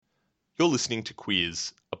You're listening to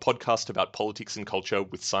Queers, a podcast about politics and culture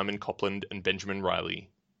with Simon Copland and Benjamin Riley.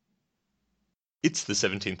 It's the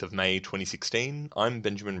 17th of May 2016. I'm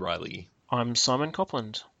Benjamin Riley. I'm Simon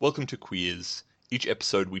Copland. Welcome to Queers. Each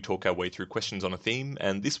episode we talk our way through questions on a theme,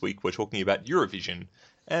 and this week we're talking about Eurovision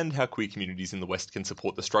and how queer communities in the West can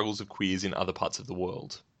support the struggles of queers in other parts of the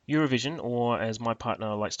world. Eurovision, or as my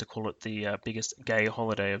partner likes to call it, the biggest gay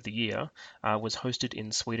holiday of the year, was hosted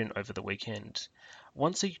in Sweden over the weekend.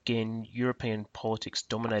 Once again, European politics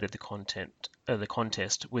dominated the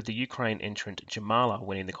contest, with the Ukraine entrant Jamala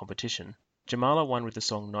winning the competition. Jamala won with the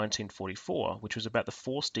song 1944, which was about the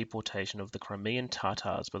forced deportation of the Crimean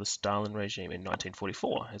Tatars by the Stalin regime in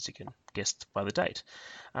 1944, as you can guess by the date.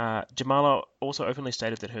 Jamala also openly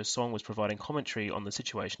stated that her song was providing commentary on the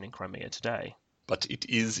situation in Crimea today. But it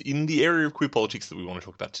is in the area of queer politics that we want to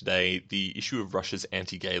talk about today. The issue of Russia's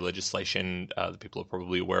anti-gay legislation, that people are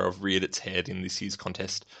probably aware of, reared its head in this year's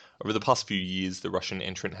contest. Over the past few years, the Russian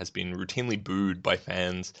entrant has been routinely booed by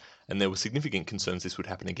fans, and there were significant concerns this would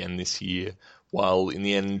happen again this year. While in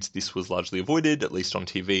the end this was largely avoided, at least on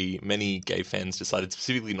TV, many gay fans decided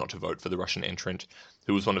specifically not to vote for the Russian entrant,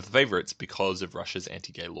 who was one of the favourites because of Russia's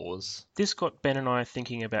anti-gay laws. This got Ben and I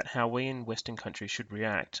thinking about how we in Western countries should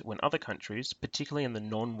react when other countries, particularly in the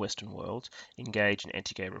non-Western world, engage in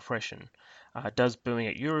anti-gay repression. Does booing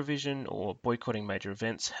at Eurovision or boycotting major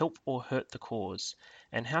events help or hurt the cause?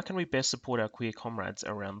 And how can we best support our queer comrades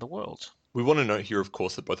around the world? We want to note here, of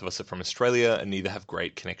course, that both of us are from Australia and neither have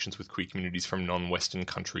great connections with queer communities from non-Western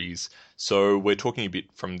countries. So we're talking a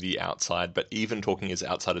bit from the outside, but even talking as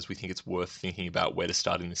outsiders, we think it's worth thinking about where to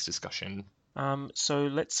start in this discussion. So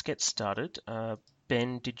let's get started.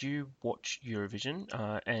 Ben, did you watch Eurovision?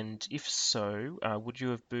 And if so, would you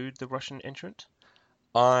have booed the Russian entrant?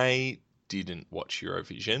 I didn't watch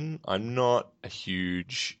Eurovision. I'm not a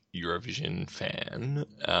huge Eurovision fan.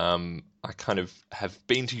 I kind of have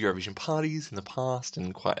been to Eurovision parties in the past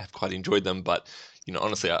and have quite enjoyed them, but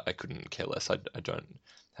honestly, I couldn't care less. I don't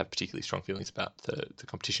have particularly strong feelings about the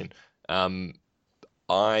competition.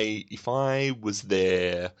 If I was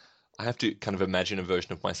there, I have to kind of imagine a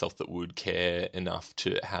version of myself that would care enough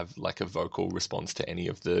to have like a vocal response to any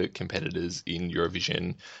of the competitors in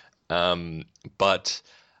Eurovision. But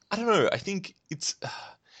I don't know. I think it's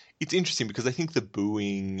interesting because I think the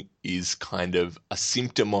booing is kind of a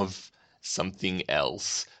symptom of something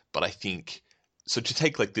else. But I think so to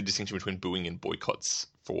take like the distinction between booing and boycotts,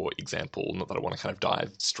 for example, not that I want to kind of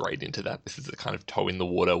dive straight into that. This is a kind of toe in the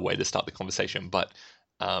water way to start the conversation, but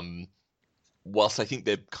um, whilst I think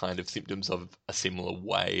they're kind of symptoms of a similar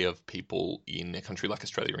way of people in a country like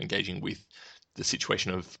Australia engaging with the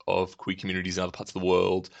situation of queer communities in other parts of the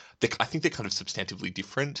world, I think they're kind of substantively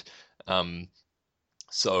different.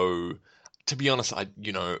 So to be honest,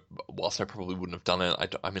 whilst I probably wouldn't have done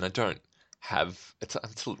it, I don't have, it's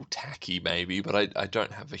a little tacky maybe, but I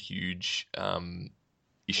don't have a huge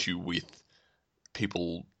issue with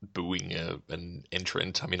people booing an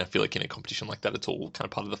entrant. I mean, I feel like in a competition like that, it's all kind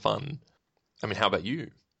of part of the fun. I mean, how about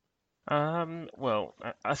you? Well,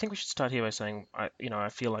 I think we should start here by saying, I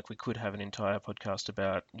feel like we could have an entire podcast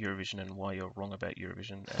about Eurovision and why you're wrong about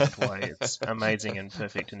Eurovision and why it's amazing and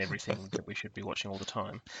perfect and everything that we should be watching all the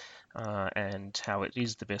time, and how it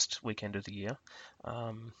is the best weekend of the year.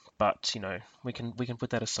 But we can put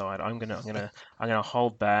that aside. I'm gonna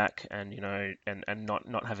hold back and and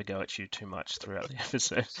not have a go at you too much throughout the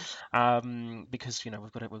episode, because we've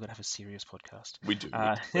got to have a serious podcast. We do.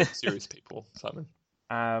 Uh, We're serious people, Simon.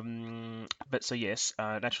 but so yes,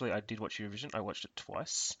 naturally I did watch Eurovision. I watched it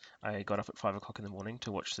twice. I got up at 5 o'clock in the morning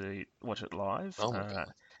to watch it live, Oh my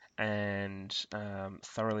God. and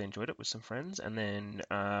thoroughly enjoyed it with some friends. And then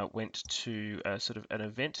went to a sort of an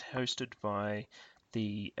event hosted by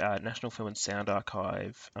the National Film and Sound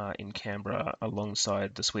Archive in Canberra,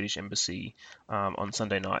 alongside the Swedish Embassy, on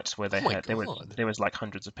Sunday night, where Oh my God. there was like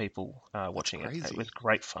hundreds of people That's watching it. It was crazy.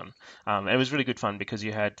 great fun. And it was really good fun because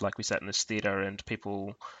you had, like, we sat in this theater and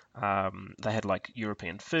people, they had like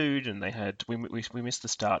European food, and they had we missed the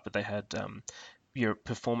start, but they had your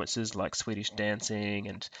performances like Swedish dancing,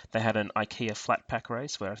 and they had an IKEA flat pack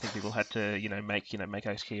race where I think people had to make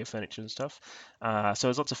IKEA furniture and stuff. So it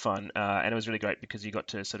was lots of fun, and it was really great because you got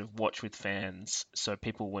to sort of watch with fans. So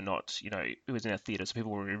people were not, it was in a theater, so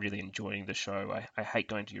people were really enjoying the show. I hate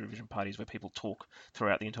going to Eurovision parties where people talk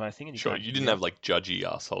throughout the entire thing and you Sure, can't you didn't hear. have like judgy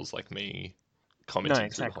assholes like me No, commenting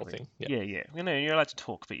through the whole exactly. thing. Yeah. Yeah, yeah. You're allowed to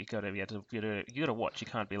talk, but you gotta watch. You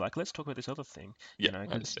can't be like, let's talk about this other thing, Yeah, I because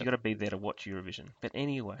you understand. gotta be there to watch Eurovision. But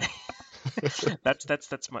anyway,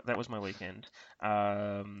 that was my weekend.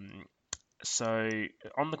 Um, so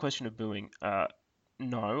on the question of booing,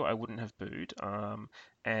 no, I wouldn't have booed,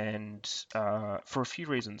 and for a few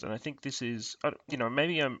reasons. And I think this is,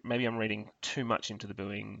 maybe I'm reading too much into the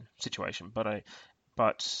booing situation, but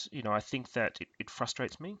I think that it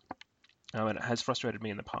frustrates me, and it has frustrated me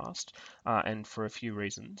in the past, and for a few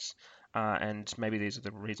reasons. And maybe these are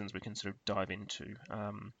the reasons we can sort of dive into.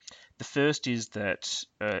 The first is that,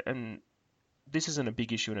 and this isn't a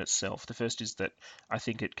big issue in itself. The first is that I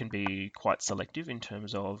think it can be quite selective in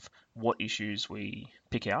terms of what issues we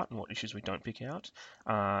pick out and what issues we don't pick out.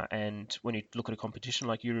 And when you look at a competition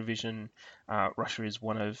like Eurovision, Russia is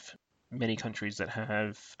one of many countries that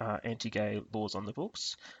have anti-gay laws on the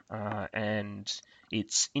books, and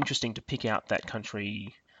it's interesting to pick out that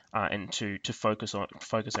country and to focus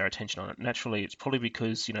our attention on it. Naturally, it's probably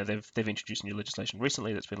because they've introduced new legislation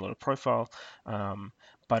recently that's been a lot of profile,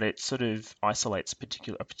 but it sort of isolates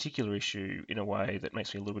a particular issue in a way that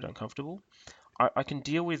makes me a little bit uncomfortable. I can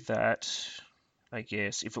deal with that, I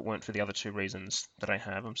guess, if it weren't for the other two reasons that I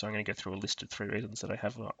have. So I'm going to go through a list of three reasons that I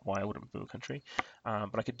have why I wouldn't boo a country.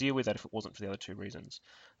 But I could deal with that if it wasn't for the other two reasons.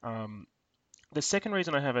 The second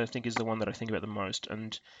reason I have, I think, is the one that I think about the most,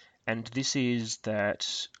 and this is that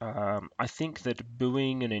I think that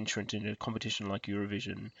booing an entrant in a competition like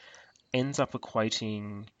Eurovision ends up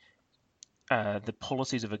equating the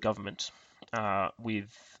policies of a government with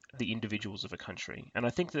the individuals of a country. And I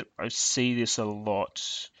think that I see this a lot,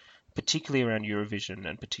 particularly around Eurovision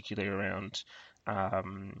and particularly around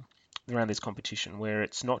this competition, where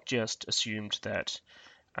it's not just assumed that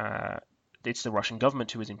uh, it's the Russian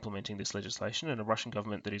government who is implementing this legislation, and a Russian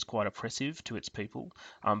government that is quite oppressive to its people,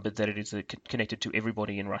 but that it is connected to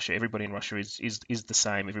everybody in Russia. Everybody in Russia is the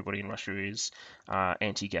same. Everybody in Russia is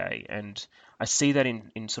anti-gay, and I see that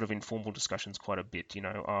in sort of informal discussions quite a bit.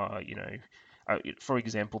 For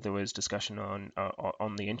example, there was discussion on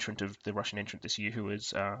the entrant of the Russian entrant this year, who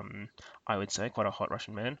was, I would say, quite a hot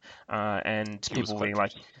Russian man, and He was people quite being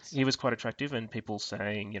like, attractive. Yes. he was quite attractive, and people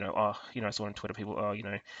saying, I saw on Twitter people,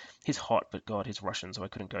 he's hot, but God, he's Russian, so I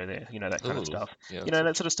couldn't go there. That kind of Oh, stuff. yeah, that's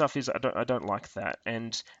That sort of stuff is I don't like that,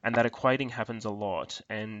 and that equating happens a lot,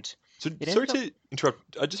 and so. it Sorry ends up. to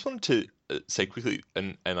interrupt. I just wanted to say quickly,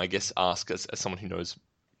 and I guess ask as someone who knows,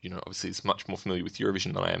 obviously is much more familiar with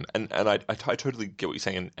Eurovision than I am, and I totally get what you're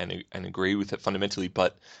saying and agree with it fundamentally,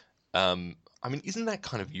 but I mean, isn't that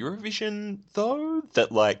kind of Eurovision though?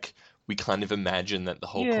 That like we kind of imagine that the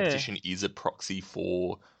whole Yeah, competition is a proxy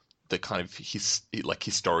for the kind of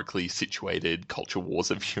historically situated culture wars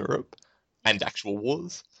of Europe and actual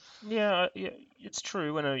wars. yeah, it's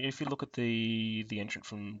true. And if you look at the entrant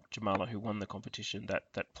from Jamala who won the competition,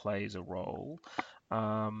 that plays a role.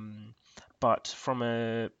 Um, but from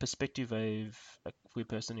a perspective of a queer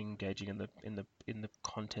person engaging in the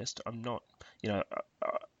contest, I'm not, you know,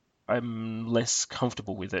 I'm less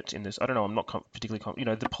comfortable with it in this. I don't know. I'm not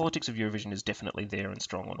particularly the politics of Eurovision is definitely there and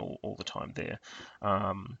strong and all the time there.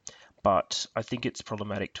 Um, but I think it's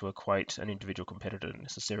problematic to equate an individual competitor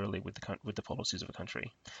necessarily with the policies of a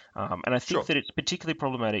country. And I think Sure. that it's particularly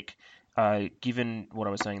problematic given what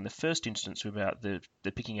I was saying in the first instance about the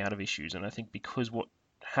picking out of issues. And I think because what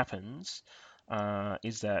happens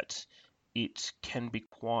is that it can be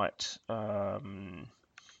quite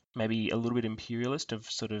maybe a little bit imperialist of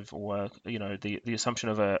sort of, or the assumption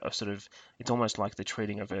of a sort of, it's almost like the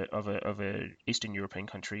treating of a Eastern European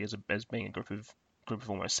country as being a group of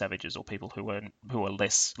almost savages, or people who are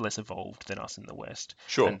less evolved than us in the West,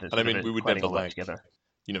 Sure. and they're And I sort of mean, we would equating never all that together.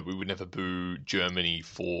 we would never boo Germany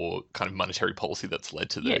for kind of monetary policy that's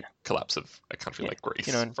led to Yeah, the collapse of a country yeah, like Greece,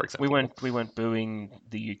 and for we example. weren't booing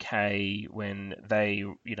the UK when they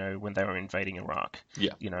were invading Iraq,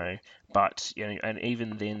 Yeah, you know, but and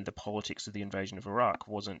even then, the politics of the invasion of Iraq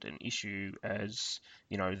wasn't an issue as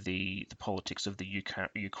the politics of the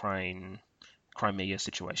Ukraine Crimea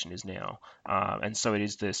situation is now. And so it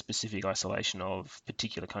is the specific isolation of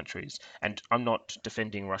particular countries. And I'm not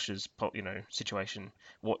defending Russia's situation,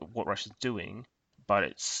 what Russia's doing, but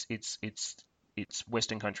it's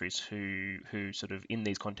Western countries who sort of in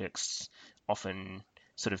these contexts often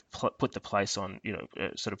sort of put the place on,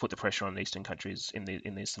 sort of put the pressure on Eastern countries in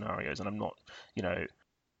these scenarios. And I'm not, you know,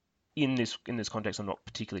 in this context, I'm not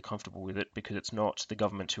particularly comfortable with it because it's not the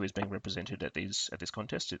government who is being represented at this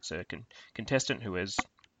contest. It's a contestant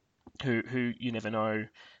who you never know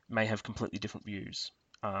may have completely different views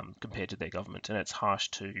compared to their government, and it's harsh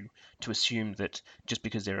to assume that just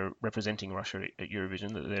because they're representing Russia at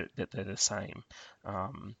Eurovision that they're the same.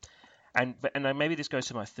 Um, and maybe this goes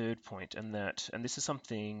to my third point, and this is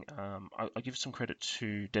something I give some credit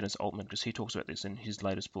to Dennis Altman because he talks about this in his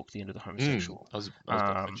latest book, The End of the Homosexual. I was about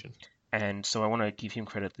to Um, mention. And so I want to give him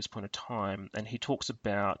credit at this point of time. And he talks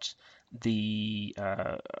about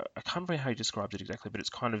I can't remember how he described it exactly, but it's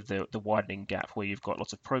kind of the widening gap where you've got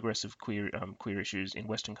lots of progressive queer issues in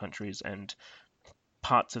Western countries and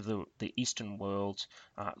parts of the Eastern world,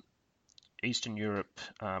 uh, Eastern Europe,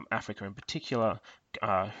 Africa in particular,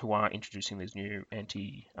 who are introducing these new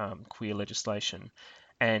anti-queer legislation.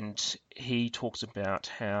 And he talks about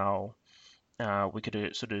how we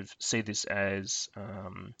could sort of see this as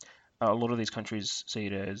a lot of these countries see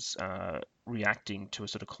it as reacting to a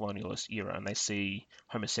sort of colonialist era, and they see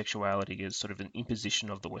homosexuality as sort of an imposition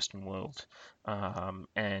of the Western world,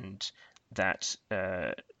 and that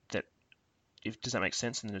that if does that make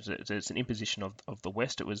sense? And there's an imposition of the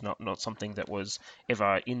West. It was not something that was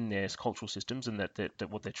ever in their cultural systems, and that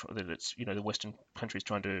what that it's the Western countries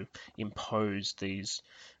trying to impose these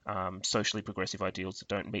socially progressive ideals that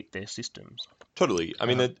don't meet their systems. Totally. I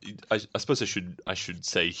mean, Um, I suppose I should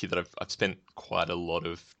say here that I've spent quite a lot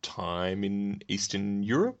of time in Eastern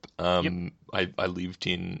Europe. yep. I lived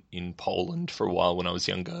in Poland for a while when I was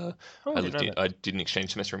younger. Oh, I didn't know that. I did an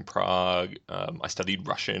exchange semester in Prague. I studied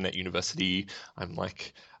Russian at university. I'm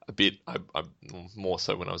like a bit I more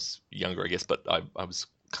so when I was younger, I guess, but I was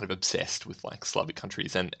kind of obsessed with like Slavic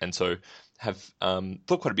countries and so have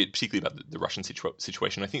thought quite a bit, particularly about the Russian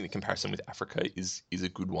situation. I think the comparison with Africa is a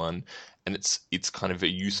good one, and it's kind of a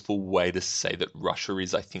useful way to say that Russia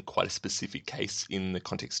is, I think, quite a specific case in the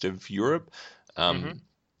context of Europe. Hmm. Um,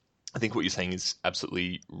 I think what you're saying is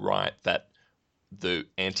absolutely right, that the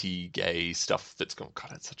anti-gay stuff that's going,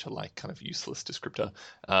 God, it's such a like kind of useless descriptor.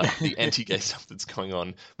 The anti-gay stuff that's going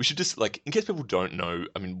on. We should just like, in case people don't know,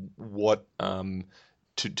 I mean, what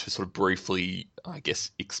to sort of briefly, I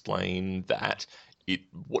guess, explain that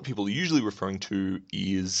what people are usually referring to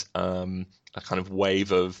is a kind of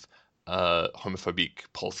wave of homophobic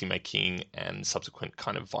policymaking and subsequent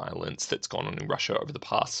kind of violence that's gone on in Russia over the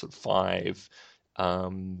past sort of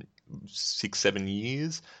um, 6, 7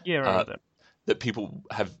 years. Yeah, I Uh, remember that. that people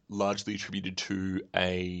have largely attributed to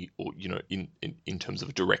or in terms of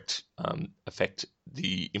a direct effect,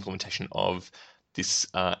 the implementation of this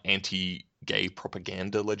anti-gay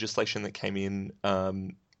propaganda legislation that came in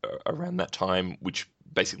around that time, which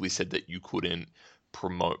basically said that you couldn't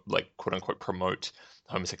promote, like, quote unquote, promote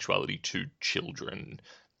homosexuality to children,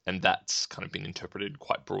 and that's kind of been interpreted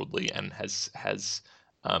quite broadly and has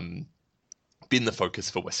um, been the focus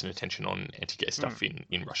for Western attention on anti-gay Mm. stuff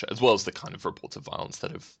in Russia, as well as the kind of reports of violence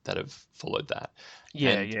that have followed that.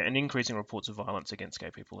 Yeah, And yeah, and increasing reports of violence against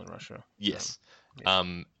gay people in Russia. yes, Yes.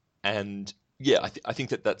 um, and yeah, I think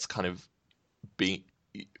that's kind of being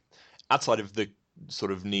outside of the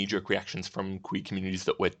sort of knee-jerk reactions from queer communities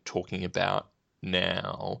that we're talking about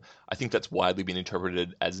now. I think that's widely been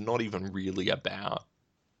interpreted as not even really about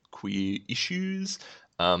queer issues.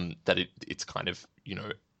 That it's kind of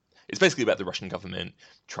it's basically about the Russian government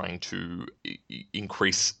trying to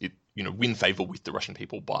increase it, win favor with the Russian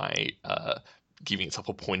people by giving itself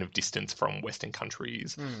a point of distance from Western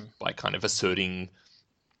countries, Mm. by kind of asserting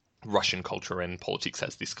Russian culture and politics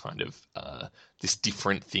as this kind of this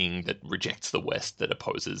different thing that rejects the West, that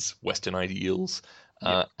opposes Western ideals,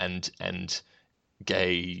 Yep. and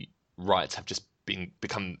gay rights have just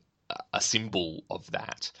become a symbol of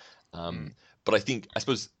that. Mm. Um, but I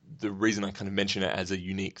suppose the reason I kind of mention it as a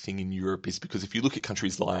unique thing in Europe is because if you look at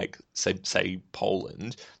countries like, say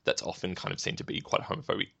Poland, that's often kind of seen to be quite a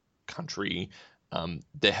homophobic country.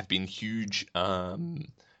 There have been huge, I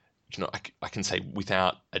can say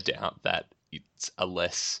without a doubt that it's a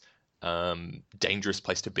less dangerous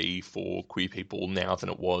place to be for queer people now than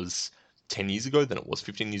it was 10 years ago, than it was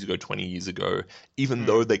 15 years ago, 20 years ago, even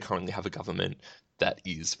though Mm. they currently have a government that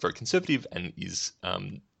is very conservative and is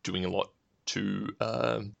doing a lot to,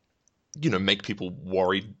 make people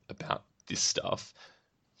worried about this stuff.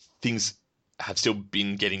 Things have still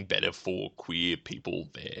been getting better for queer people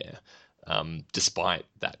there, despite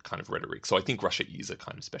that kind of rhetoric. So I think Russia is a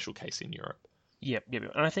kind of special case in Europe. Yep, yep,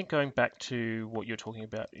 yep. And I think going back to what you're talking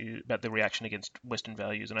about the reaction against Western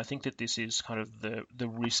values, and I think that this is kind of the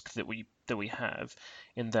risk that we have,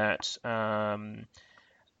 in that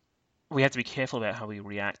we have to be careful about how we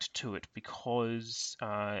react to it because,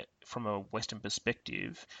 from a Western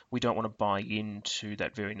perspective, we don't want to buy into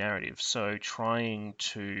that very narrative. So trying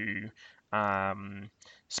to um,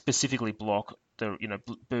 specifically block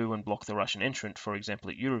boo and block the Russian entrant, for example,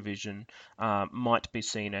 at Eurovision, might be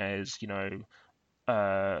seen as,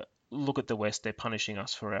 uh, look at the West, they're punishing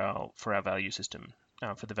us for our value system.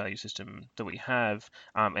 for the value system that we have,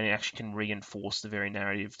 and it actually can reinforce the very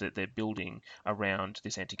narrative that they're building around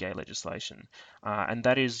this anti-gay legislation. And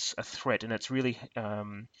that is a threat, and it's really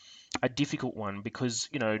a difficult one because,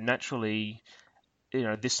 naturally,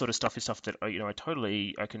 this sort of stuff is stuff that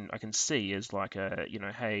I can see as like a,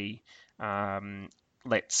 hey,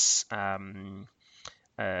 let's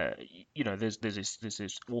uh, there's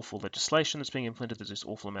this awful legislation that's being implemented. There's this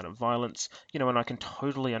awful amount of violence, and I can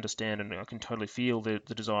totally understand and I can totally feel the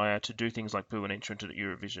desire to do things like boo an entrant at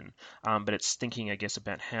Eurovision. But it's thinking, I guess,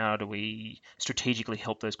 about how do we strategically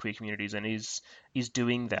help those queer communities, and is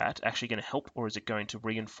doing that actually going to help, or is it going to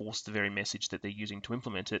reinforce the very message that they're using to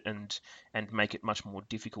implement it, and make it much more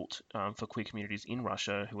difficult for queer communities in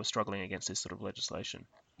Russia who are struggling against this sort of legislation?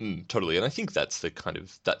 Totally, and I think that's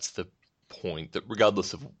the point, that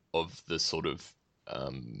regardless of the sort of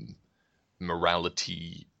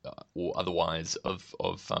morality or otherwise of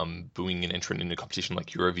booing an entrant in a competition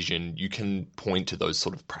like Eurovision, you can point to those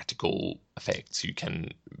sort of practical effects. You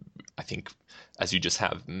can, I think, as you just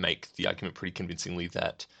have, make the argument pretty convincingly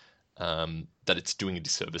that that it's doing a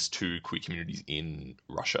disservice to queer communities in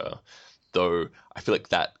Russia. Though I feel like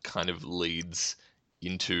that kind of leads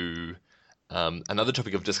into another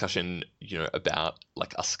topic of discussion, about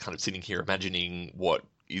like us kind of sitting here imagining what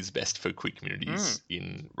is best for queer communities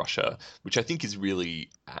in Russia, which I think is really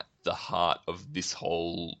at the heart of this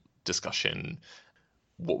whole discussion.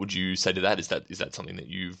 What would you say to that? Is that something that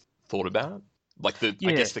you've thought about? Like I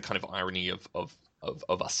Yeah, guess the kind of irony of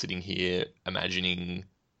us sitting here imagining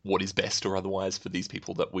what is best or otherwise for these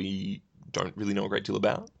people that we don't really know a great deal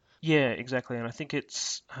about. yeah, exactly. And I think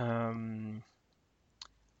it's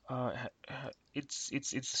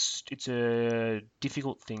a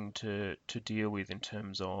difficult thing to deal with in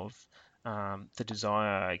terms of the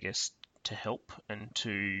desire, I guess, to help and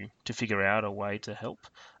to figure out a way to help,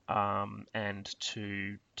 and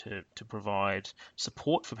to provide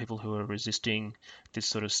support for people who are resisting this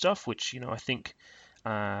sort of stuff, which, I think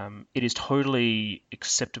it is totally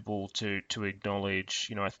acceptable to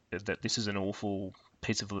acknowledge, that this is an awful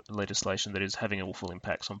piece of legislation that is having awful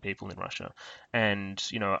impacts on people in Russia. And,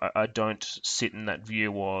 I don't sit in that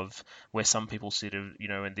view of where some people sit of,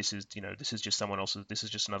 and this is just someone else's, this is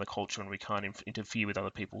just another culture and we can't interfere with other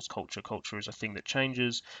people's culture. Culture is a thing that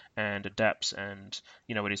changes and adapts, and,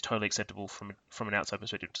 it is totally acceptable from an outside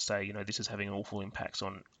perspective to say, this is having awful impacts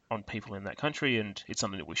on people in that country, and it's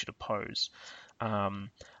something that we should oppose. Um,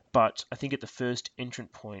 but I think at the first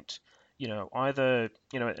entrant point, either,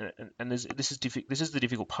 and this is the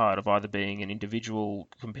difficult part of either being an individual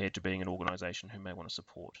compared to being an organization who may want to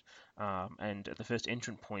support. And at the first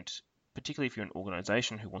entrant point, particularly if you're an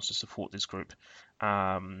organization who wants to support this group,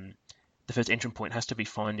 um, the first entrant point has to be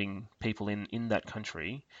finding people in that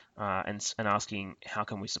country, and asking how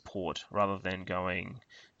can we support, rather than going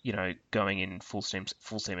in full steam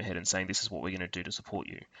ahead and saying this is what we're going to do to support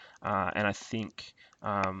you. And I think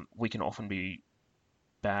we can often be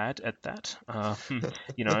bad at that,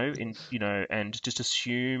 and just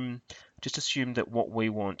assume that what we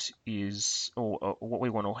want is, or what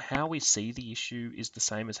we want, or how we see the issue is the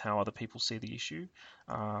same as how other people see the issue.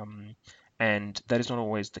 Um, and that is not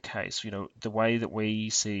always the case. The way that we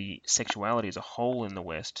see sexuality as a whole in the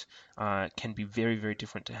West can be very, very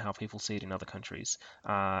different to how people see it in other countries,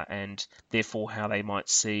 and therefore how they might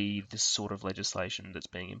see this sort of legislation that's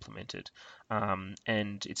being implemented.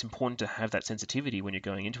 And it's important to have that sensitivity when you're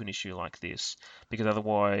going into an issue like this, because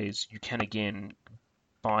otherwise you can again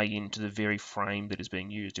buy into the very frame that is being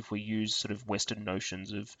used. If we use sort of Western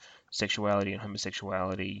notions of sexuality and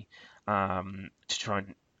homosexuality to try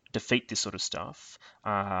and defeat this sort of stuff,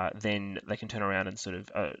 then they can turn around and sort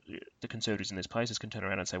of the conservatives in these places can turn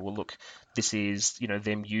around and say, well, look, this is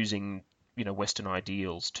them using Western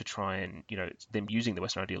ideals to try and them using the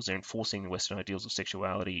Western ideals, they're enforcing the Western ideals of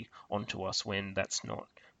sexuality onto us when that's not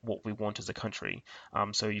what we want as a country.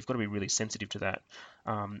 So you've got to be really sensitive to that.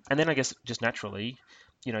 And then I guess just naturally,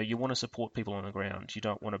 you want to support people on the ground. You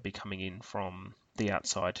don't want to be coming in from the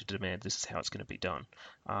outside to demand this is how it's going to be done.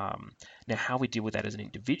 Now, how we deal with that as an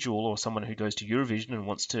individual or someone who goes to Eurovision and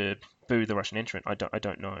wants to boo the Russian entrant, I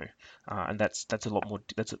don't know, and that's a lot more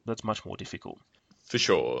that's much more difficult. For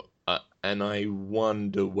sure. And I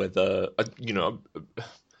wonder whether, I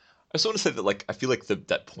sort of say that, like, I feel like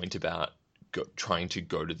that point about trying to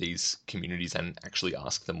go to these communities and actually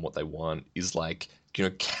ask them what they want is like,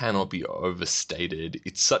 cannot be overstated.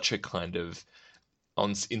 It's such a kind of,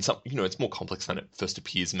 in some, it's more complex than it first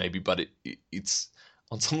appears maybe, but it's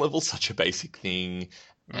on some level such a basic thing.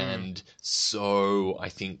 Mm, And so I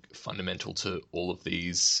think fundamental to all of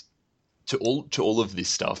these, to all of this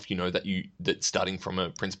stuff, that starting from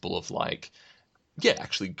a principle of like yeah,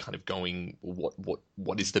 actually kind of going,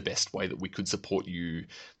 what is the best way that we could support you,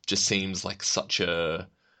 just seems like such a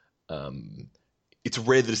um, it's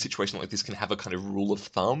rare that a situation like this can have a kind of rule of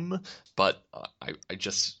thumb, but I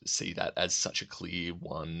just see that as such a clear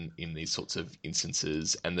one in these sorts of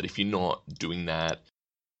instances, and that if you're not doing that,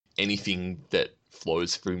 anything that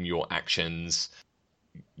flows from your actions,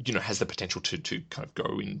 has the potential to kind of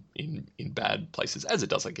go in bad places, as it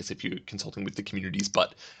does, I guess, if you're consulting with the communities.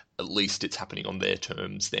 But at least it's happening on their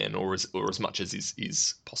terms then, or as much as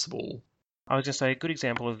is possible. I was just say a good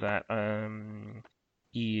example of that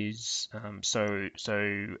is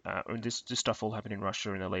this stuff all happened in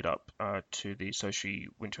Russia in the lead up to the Sochi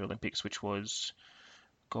Winter Olympics, which was,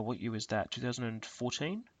 God, what year was that?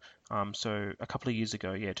 2014. So a couple of years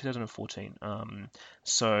ago, yeah, 2014.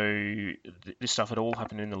 This stuff had all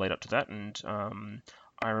happened in the lead up to that, and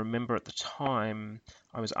I remember at the time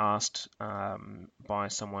I was asked by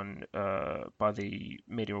someone, by the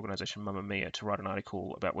media organisation Mamma Mia, to write an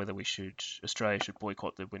article about whether Australia should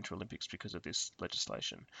boycott the Winter Olympics because of this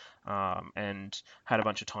legislation, and had a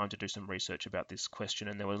bunch of time to do some research about this question.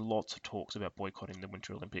 And there were lots of talks about boycotting the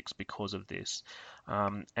Winter Olympics because of this.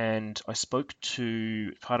 And I spoke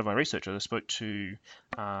to part of my research. I spoke to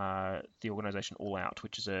the organisation All Out,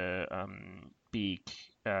 which is a big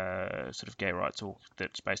sort of gay rights org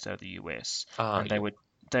that's based out of the US, and Yeah.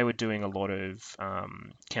 they were doing a lot of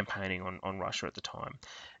campaigning on Russia at the time,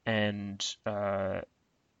 and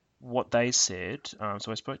what they said.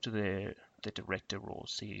 So I spoke to their director or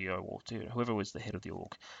CEO or whoever was the head of the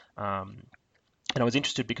org. And I was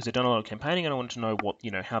interested because they'd done a lot of campaigning, and I wanted to know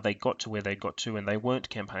how they got to where they got to, and they weren't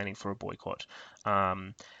campaigning for a boycott.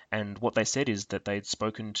 And what they said is that they'd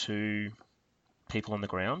spoken to people on the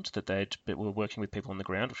ground, that were working with people on the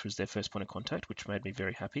ground, which was their first point of contact, which made me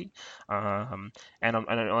very happy. I'm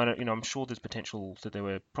sure there's potential that there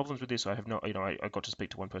were problems with this. I have not, I got to speak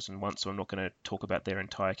to one person once, so I'm not going to talk about their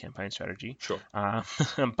entire campaign strategy. Sure.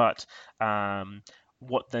 But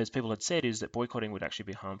what those people had said is that boycotting would actually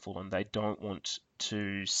be harmful, and they don't want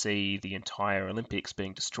to see the entire Olympics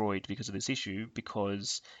being destroyed because of this issue,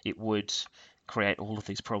 because it would create all of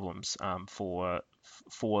these problems for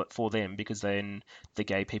them, because then the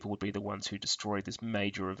gay people would be the ones who destroyed this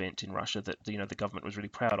major event in Russia that the government was really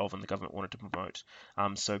proud of and the government wanted to promote.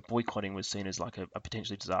 So boycotting was seen as like a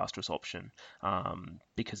potentially disastrous option,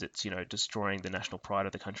 because it's destroying the national pride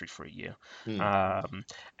of the country for a year. Mm.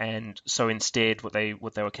 And so instead, what they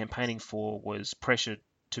were campaigning for was pressure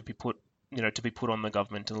to be put on the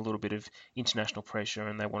government, and a little bit of international pressure,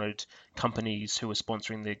 and they wanted companies who were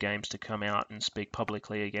sponsoring their games to come out and speak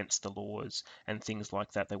publicly against the laws and things like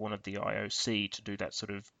that. They wanted the IOC to do that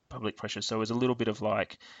sort of public pressure. So it was a little bit of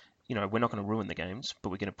like, we're not going to ruin the games,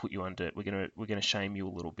 but we're going to put you under, we're going to shame you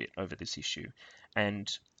a little bit over this issue. And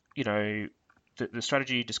the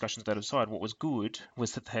strategy discussions that aside, what was good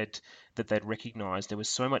was that they'd recognised there was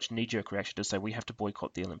so much knee-jerk reaction to say we have to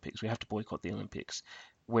boycott the Olympics, we have to boycott the Olympics,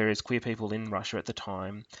 whereas queer people in Russia at the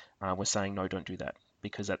time were saying no, don't do that,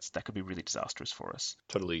 because that could be really disastrous for us.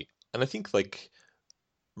 Totally. And I think, like,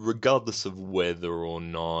 regardless of whether or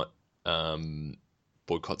not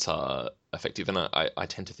boycotts are effective, and I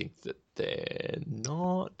tend to think that they're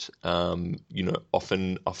not,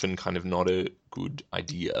 often kind of not a good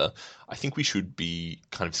idea. I think we should be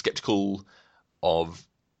kind of skeptical of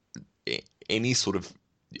any sort of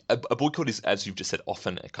a boycott is, as you've just said,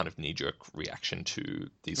 often a kind of knee-jerk reaction to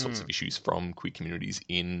these sorts of issues from queer communities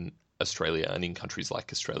in Australia and in countries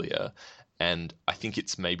like Australia. And I think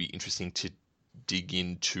it's maybe interesting to dig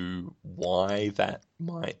into why that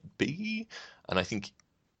might be. And I think,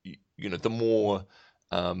 the more,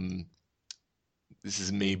 this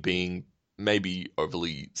is me being maybe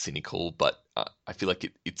overly cynical, but I feel like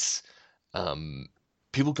it's um,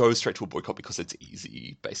 people go straight to a boycott because it's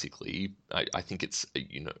easy, basically. I think it's,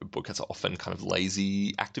 boycotts are often kind of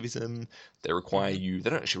lazy activism. They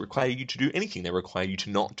don't actually require you to do anything. They require you to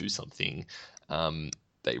not do something.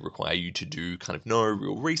 They require you to do kind of no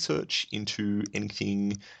real research into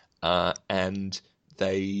anything, and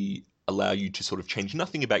they allow you to sort of change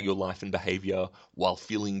nothing about your life and behavior while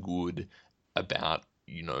feeling good about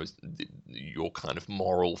your kind of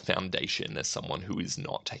moral foundation as someone who is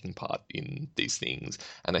not taking part in these things.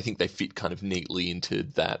 And I think they fit kind of neatly into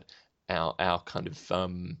that our kind of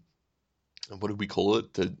what do we call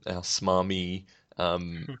it, our smarmy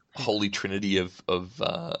holy trinity of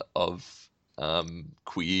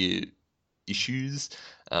queer issues,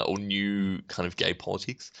 or new kind of gay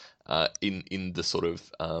politics, in the sort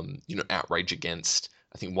of outrage against.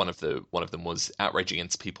 I think one of them was outrage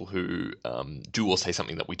against people who do or say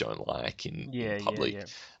something that we don't like in public. Yeah.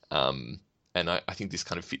 I think this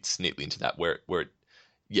kind of fits neatly into that, where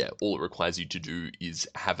yeah, all it requires you to do is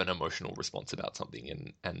have an emotional response about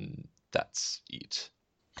something, and that's it.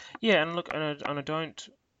 Yeah, and look, and I don't,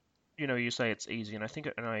 you say it's easy, and I think,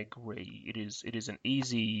 and I agree, it is an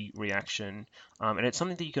easy reaction, and it's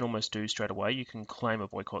something that you can almost do straight away. You can claim a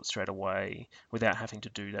boycott straight away without having to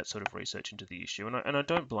do that sort of research into the issue, and I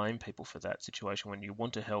don't blame people for that situation when you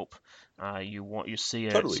want to help, you Totally, see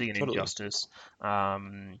an totally. injustice,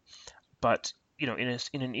 um, but in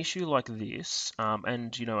an issue like this, and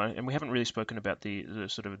and we haven't really spoken about the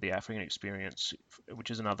sort of the African experience, which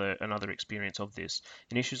is another experience of this.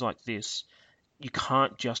 In issues like this, you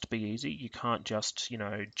can't just be easy. You can't just,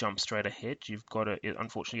 jump straight ahead. You've got to,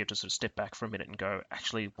 unfortunately, you have to sort of step back for a minute and go,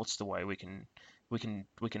 actually, what's the way we can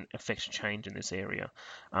affect change in this area?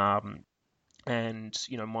 Um, and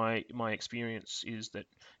my experience is that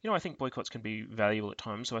I think boycotts can be valuable at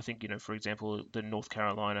times. So I think for example, the North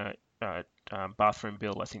Carolina bathroom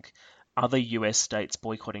bill. I think other U.S. states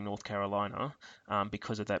boycotting North Carolina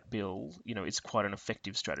because of that bill, is quite an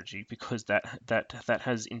effective strategy because that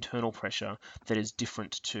has internal pressure that is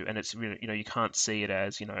different to, and it's really, you can't see it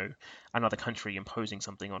as another country imposing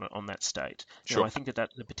something on that state. I Sure. think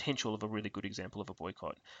that's the potential of a really good example of a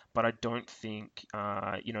boycott, but I don't think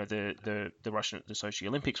the Russian the Sochi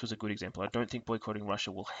Olympics was a good example. I don't think boycotting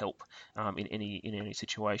Russia will help in any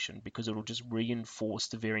situation because it will just reinforce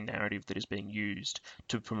the very narrative that is being used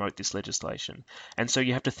to promote this legislation. And so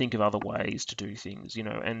you have to think of other ways to do things,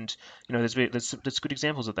 and there's good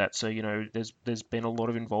examples of that. So there's been a lot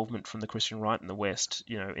of involvement from the Christian right in the West,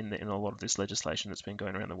 in a lot of this legislation that's been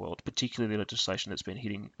going around the world, particularly the legislation that's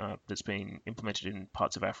been implemented in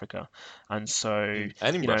parts of Africa. And so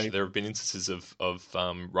And in you Russia, know, there have been instances of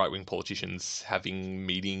right wing politicians having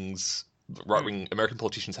meetings, right mm, wing American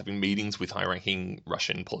politicians having meetings with high ranking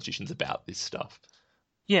Russian politicians about this stuff.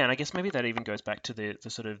 Yeah, and I guess maybe that even goes back to the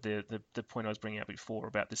sort of the point I was bringing up before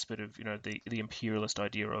about this bit of the imperialist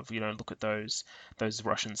idea of look at those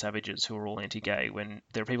Russian savages who are all anti-gay when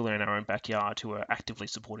there are people in our own backyard who are actively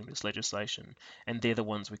supporting this legislation, and they're the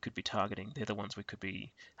ones we could be targeting. They're the ones we could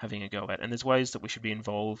be having a go at. And there's ways that we should be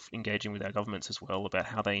engaging with our governments as well about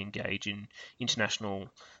how they engage in international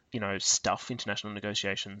international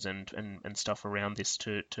negotiations and stuff around this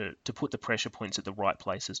to put the pressure points at the right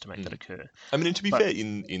places to make that Mm. occur. I mean, and to be But fair,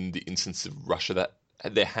 in the instance of Russia, that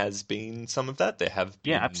there has been some of that. There have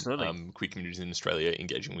yeah, been absolutely. queer communities in Australia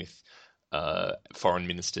engaging with foreign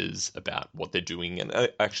ministers about what they're doing, and I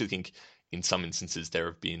actually think in some instances there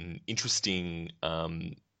have been interesting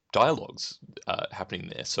dialogues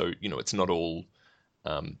happening there. So it's not all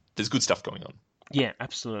there's good stuff going on. Yeah,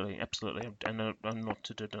 absolutely, absolutely, and I'm not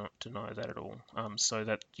to deny that at all. So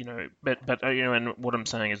that but and what I'm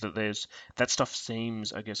saying is that there's that stuff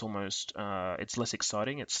seems, I guess, almost it's less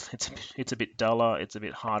exciting. It's a bit duller. It's a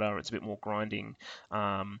bit harder. It's a bit more grinding. But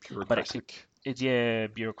it could. Bureaucratic. It's yeah,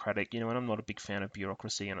 bureaucratic, and I'm not a big fan of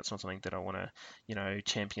bureaucracy, and it's not something that I want to,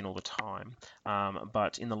 champion all the time.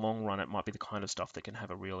 But in the long run, it might be the kind of stuff that can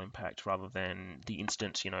have a real impact rather than the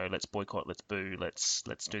instant, let's boycott, let's boo, let's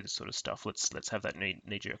do this sort of stuff. Let's have that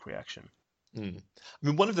knee-jerk reaction. Mm. I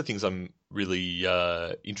mean, one of the things I'm really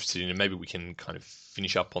interested in, and maybe we can kind of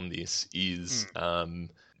finish up on this, is Mm.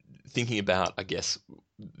 thinking about, I guess,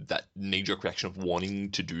 that knee-jerk reaction of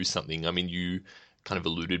wanting to do something. I mean, you kind of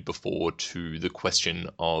alluded before to the question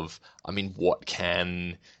of, I mean, what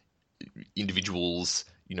can individuals,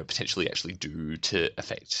 potentially actually do to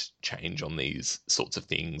affect change on these sorts of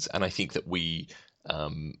things? And I think that we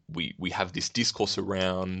have this discourse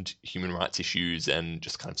around human rights issues and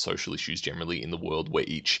just kind of social issues generally in the world where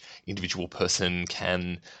each individual person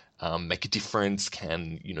can make a difference,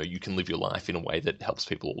 you can live your life in a way that helps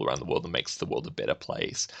people all around the world and makes the world a better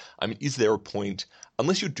place. I mean, is there a point,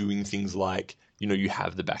 unless you're doing things like, you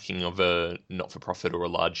have the backing of a not-for-profit or a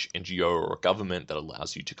large NGO or a government that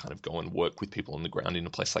allows you to kind of go and work with people on the ground in a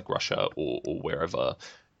place like Russia or wherever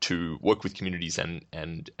to work with communities and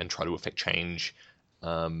try to affect change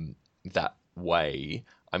that way.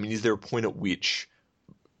 I mean, is there a point at which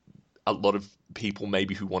a lot of people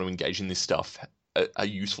maybe who want to engage in this stuff, a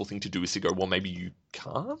useful thing to do is to go, well, maybe you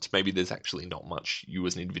can't. Maybe there's actually not much you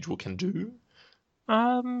as an individual can do.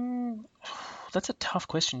 Um, that's a tough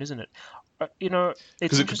question, isn't it? It's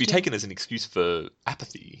Because it could be interesting. taken as an excuse for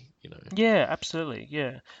apathy. Yeah, absolutely.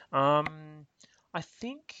 Yeah. Um, I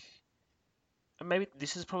think. maybe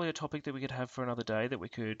this is probably a topic that we could have for another day that we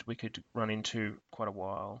could run into quite a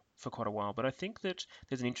while. But I think that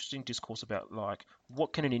there's an interesting discourse about like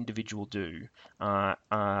what can an individual do. There's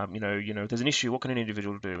an issue. What can an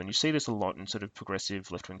individual do? And you see this a lot in sort of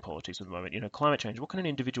progressive left-wing politics at the moment. Climate change. What can an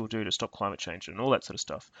individual do to stop climate change and all that sort of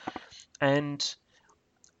stuff? And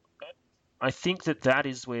I think that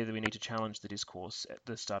is where we need to challenge the discourse at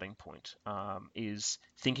the starting point, is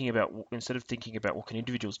thinking about, instead of thinking about what can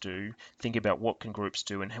individuals do, think about what can groups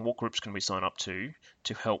do and what groups can we sign up to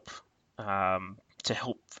help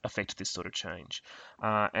affect this sort of change.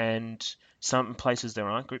 And some places there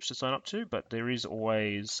aren't groups to sign up to, but there is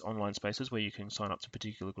always online spaces where you can sign up to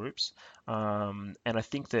particular groups. And I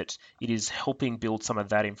think that it is helping build some of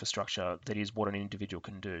that infrastructure that is what an individual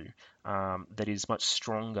can do, that is much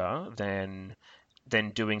stronger than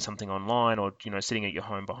doing something online or sitting at your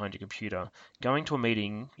home behind your computer. Going to a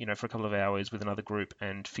meeting for a couple of hours with another group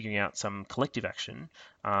and figuring out some collective action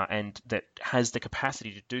and that has the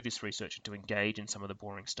capacity to do this research and to engage in some of the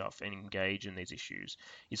boring stuff and engage in these issues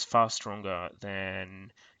is far stronger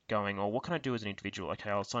than going, oh, what can I do as an individual? Okay,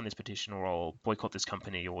 I'll sign this petition or I'll boycott this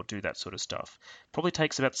company or do that sort of stuff. Probably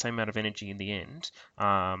takes about the same amount of energy in the end,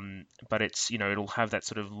 but it's, it'll have that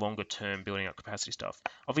sort of longer term building up capacity stuff.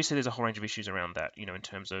 Obviously, there's a whole range of issues around that, in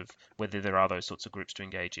terms of whether there are those sorts of groups to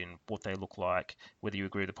engage in, what they look like, whether you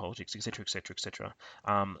agree with the politics, etc., etc., etc.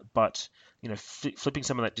 But flipping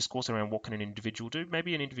some of that discourse around what can an individual do,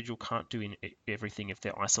 maybe an individual can't do everything if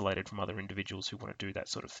they're isolated from other individuals who want to do that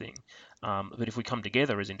sort of thing. But if we come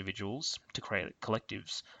together as individuals to create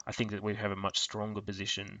collectives, I think that we have a much stronger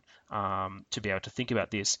position to be able to think about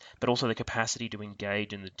this, but also the capacity to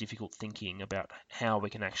engage in the difficult thinking about how we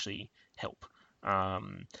can actually help,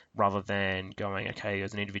 rather than going, okay,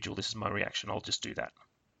 as an individual, this is my reaction, I'll just do that.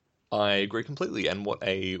 I agree completely, and what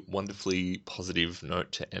a wonderfully positive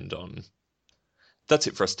note to end on. That's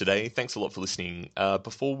it for us today. Thanks a lot for listening.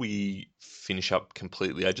 Before we finish up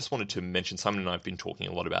completely, I just wanted to mention, Simon and I have been talking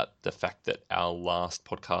a lot about the fact that our last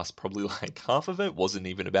podcast, probably like half of it, wasn't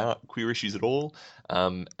even about queer issues at all.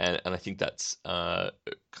 And I think that's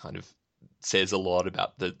kind of says a lot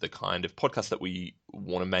about the kind of podcast that we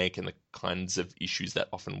want to make and the kinds of issues that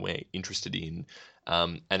often we're interested in.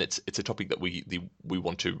 And it's a topic that we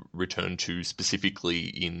want to return to specifically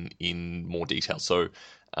in more detail. So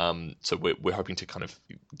we're hoping to kind of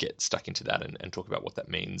get stuck into that and talk about what that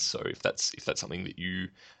means. So if that's something that you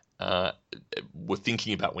were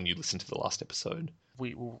thinking about when you listened to the last episode,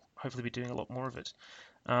 we will hopefully be doing a lot more of it.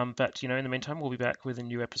 But in the meantime, we'll be back with a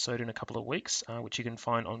new episode in a couple of weeks, which you can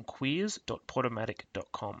find on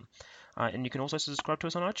queers.podomatic.com. And you can also subscribe to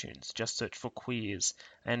us on iTunes. Just search for Queers.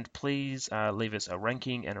 And please leave us a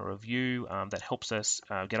ranking and a review that helps us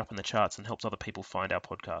get up in the charts and helps other people find our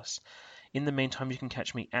podcasts. In the meantime, you can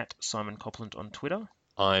catch me at Simon Copland on Twitter.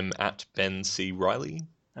 I'm at Ben C. Riley.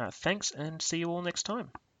 Thanks, and see you all next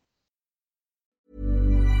time.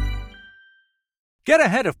 Get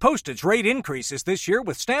ahead of postage rate increases this year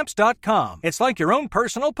with Stamps.com. It's like your own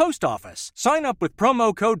personal post office. Sign up with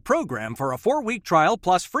promo code PROGRAM for a 4-week trial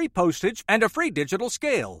plus free postage and a free digital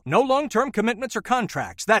scale. No long-term commitments or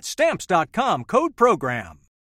contracts. That's Stamps.com, code PROGRAM.